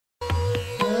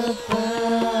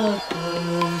about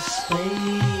the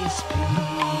space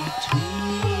between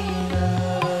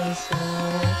us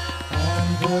all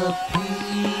and the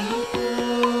people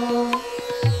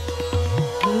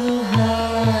who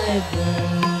hide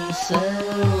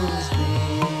themselves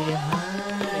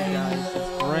behind. Hey guys,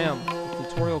 it's Graham with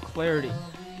TutorialClarity,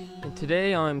 and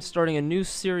today I'm starting a new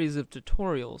series of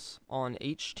tutorials on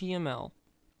HTML.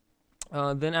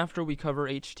 Then after we cover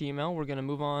HTML, we're going to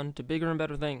move on to bigger and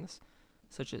better things,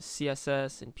 such as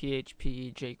CSS and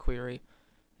PHP, jQuery,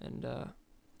 and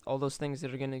all those things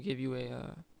that are going to give you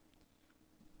a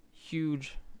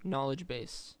huge knowledge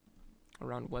base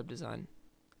around web design.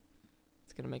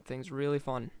 It's going to make things really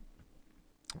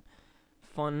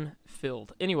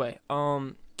fun-filled. Anyway,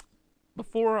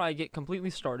 before I get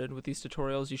completely started with these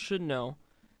tutorials, you should know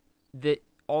that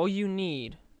all you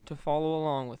need to follow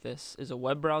along with this is a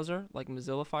web browser like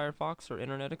Mozilla Firefox or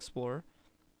Internet Explorer,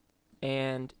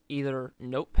 and either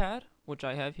Notepad, which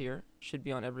I have here, should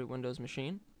be on every Windows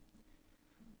machine,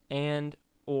 and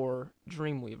or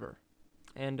Dreamweaver.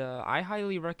 And I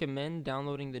highly recommend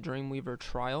downloading the Dreamweaver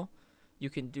trial.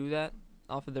 You can do that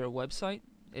off of their website.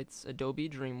 It's Adobe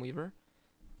Dreamweaver.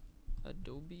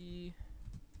 Adobe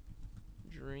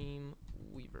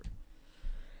Dreamweaver.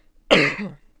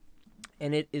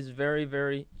 And it is very,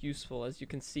 very useful. As you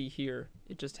can see here,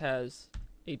 it just has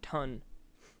a ton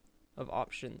of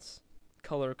options.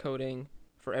 Color coding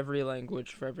for every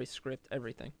language, for every script,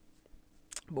 everything.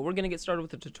 But we're going to get started with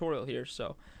the tutorial here.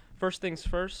 So first things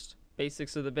first,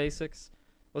 basics of the basics.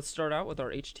 Let's start out with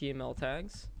our HTML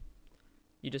tags.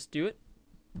 You just do it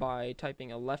by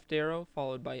typing a left arrow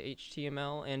followed by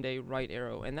HTML and a right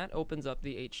arrow, and that opens up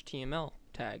the HTML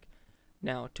tag.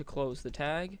 Now to close the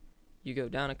tag, you go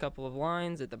down a couple of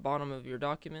lines at the bottom of your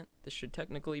document. This should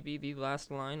technically be the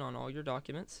last line on all your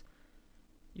documents.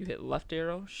 You hit left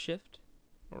arrow, shift,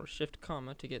 or shift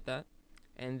comma to get that,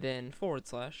 and then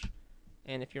 /.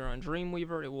 And if you're on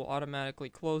Dreamweaver, it will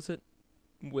automatically close it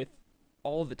with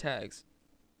all the tags,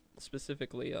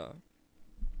 specifically,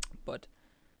 but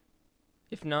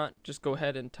if not, just go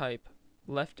ahead and type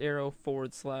left arrow /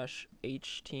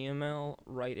 HTML,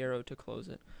 right arrow to close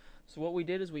it. So what we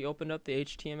did is we opened up the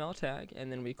HTML tag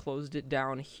and then we closed it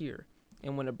down here.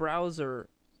 And when a browser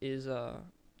is,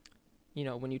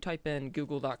 when you type in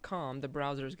google.com, the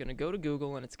browser is going to go to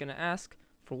Google and it's going to ask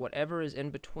for whatever is in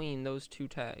between those two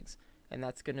tags. And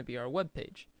that's going to be our web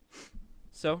page.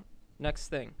 So, next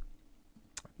thing,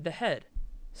 the head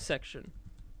section.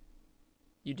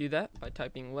 You do that by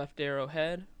typing left arrow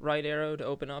head, right arrow to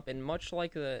open up, and much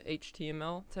like the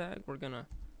HTML tag, we're going to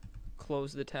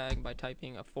close the tag by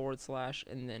typing a /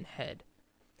 and then head.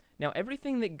 Now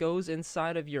everything that goes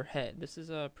inside of your head, this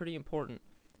is pretty important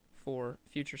for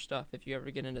future stuff if you ever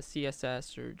get into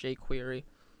CSS or jQuery,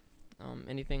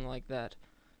 anything like that.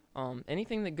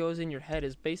 Anything that goes in your head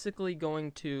is basically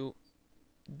going to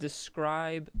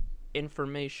describe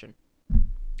information.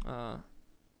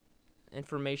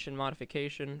 Information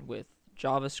modification with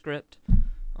JavaScript.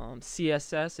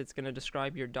 CSS, it's going to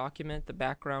describe your document, the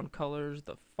background colors,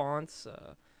 the fonts,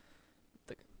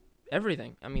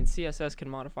 everything. I mean, CSS can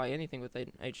modify anything with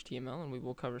HTML, and we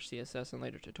will cover CSS in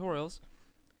later tutorials.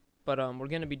 But we're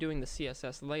going to be doing the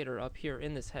CSS later up here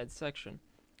in this head section.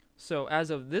 So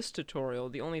as of this tutorial,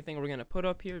 the only thing we're going to put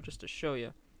up here, just to show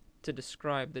you, to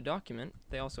describe the document,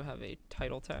 they also have a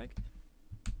title tag,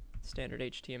 standard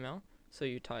HTML. So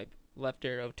you type left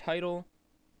arrow title,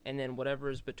 and then whatever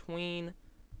is between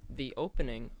the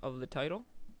opening of the title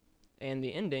and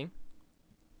the ending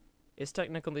is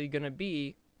technically going to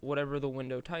be whatever the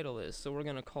window title is. So we're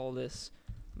going to call this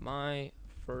my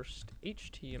first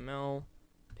HTML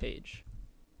page.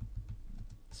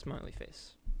 Smiley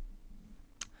face.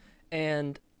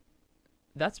 And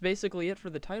that's basically it for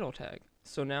the title tag.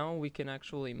 So now we can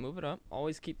actually move it up.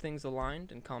 Always keep things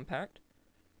aligned and compact.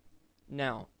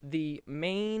 Now, the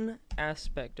main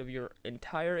aspect of your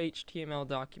entire HTML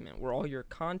document, where all your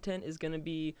content is going to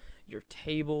be, your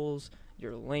tables,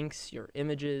 your links, your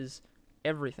images,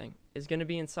 everything, is going to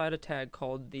be inside a tag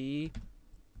called the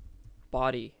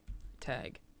body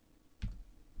tag.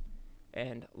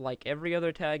 And like every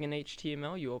other tag in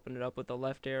HTML, you open it up with the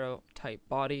left arrow, type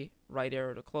body, right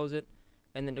arrow to close it,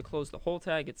 and then to close the whole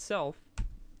tag itself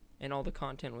and all the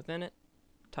content within it,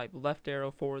 type left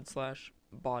arrow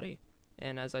 / body.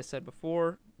 And as I said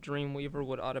before, Dreamweaver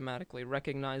would automatically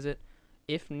recognize it.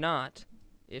 If not,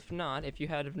 if you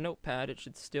had a notepad, it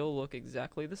should still look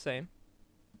exactly the same.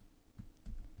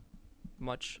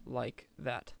 Much like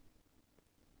that.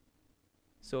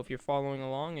 So if you're following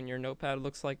along and your notepad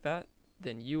looks like that,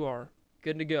 then you are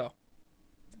good to go.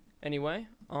 Anyway,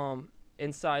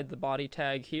 inside the body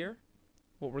tag here,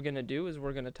 what we're going to do is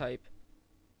we're going to type,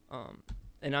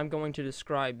 and I'm going to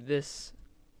describe this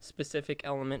specific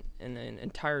element in an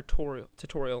entire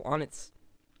tutorial on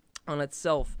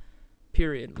itself,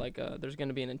 period. Like there's going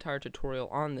to be an entire tutorial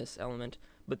on this element,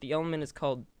 but the element is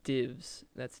called divs.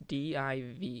 That's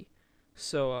div.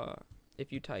 So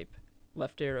if you type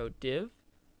left arrow div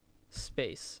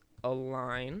space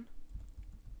align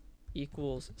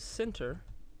equals center,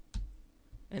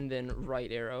 and then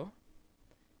right arrow,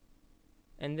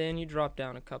 and then you drop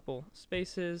down a couple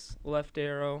spaces, left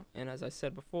arrow, and as I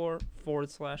said before,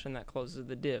 /, and that closes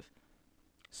the div.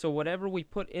 So whatever we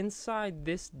put inside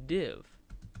this div,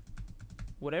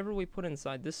 whatever we put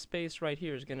inside this space right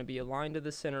here is going to be aligned to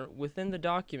the center within the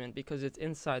document because it's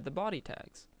inside the body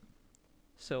tags.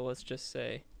 So let's just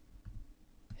say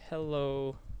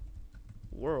hello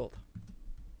world.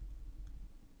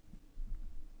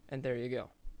 And there you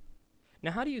go. Now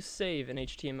how do you save an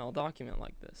HTML document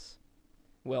like this?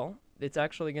 Well, it's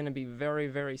actually going to be very,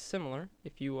 very similar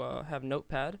if you have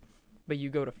Notepad, but you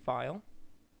go to File,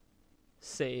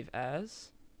 Save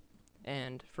As,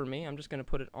 and for me, I'm just going to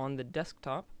put it on the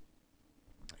desktop,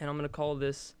 and I'm going to call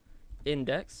this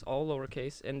index, all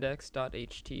lowercase,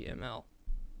 index.html.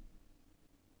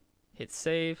 Hit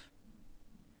Save,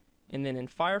 and then in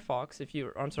Firefox,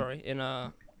 in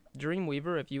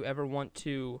Dreamweaver, if you ever want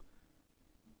to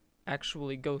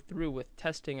actually go through with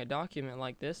testing a document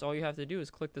like this, all you have to do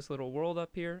is click this little world up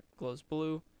here, glows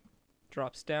blue,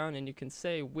 drops down, and you can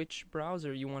say which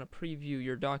browser you want to preview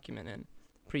your document in.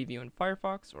 Preview in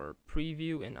Firefox or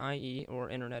preview in IE or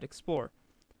Internet Explorer.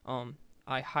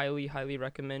 I highly, highly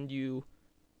recommend you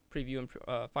preview in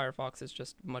Firefox. It's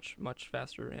just much, much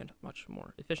faster and much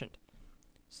more efficient.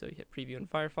 So you hit preview in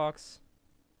Firefox,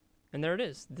 and there it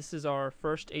is. This is our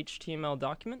first HTML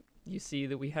document. You see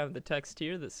that we have the text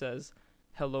here that says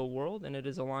hello world, and it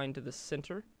is aligned to the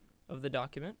center of the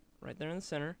document, right there in the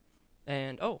center.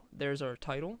 And oh, there's our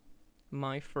title,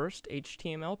 my first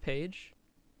HTML page,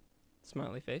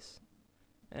 smiley face.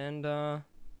 And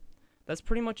that's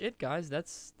pretty much it, guys.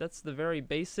 That's the very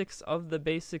basics of the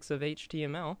basics of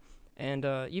HTML. And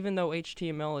even though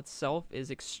HTML itself is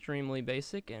extremely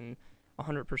basic and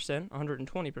 100%,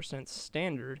 120%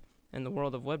 standard in the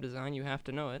world of web design, you have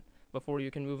to know it before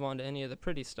you can move on to any of the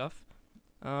pretty stuff.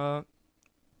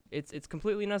 It's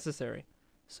completely necessary.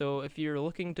 So if you're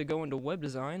looking to go into web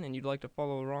design and you'd like to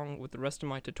follow along with the rest of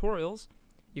my tutorials,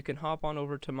 you can hop on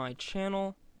over to my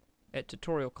channel at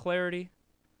TutorialClarity,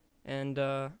 and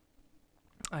I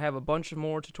have a bunch of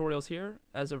more tutorials here.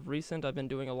 As of recent, I've been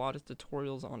doing a lot of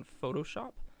tutorials on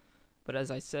Photoshop, but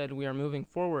as I said, we are moving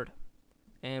forward,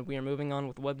 and we are moving on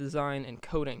with web design and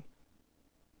coding.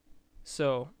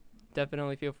 So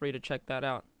definitely feel free to check that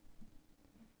out.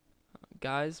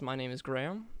 Guys, my name is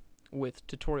Graham with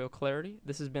TutorialClarity.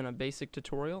 This has been a basic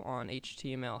tutorial on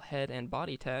HTML head and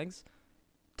body tags.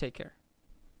 Take care.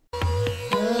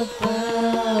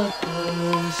 About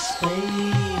the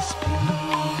space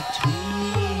between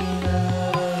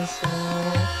us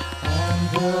and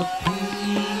the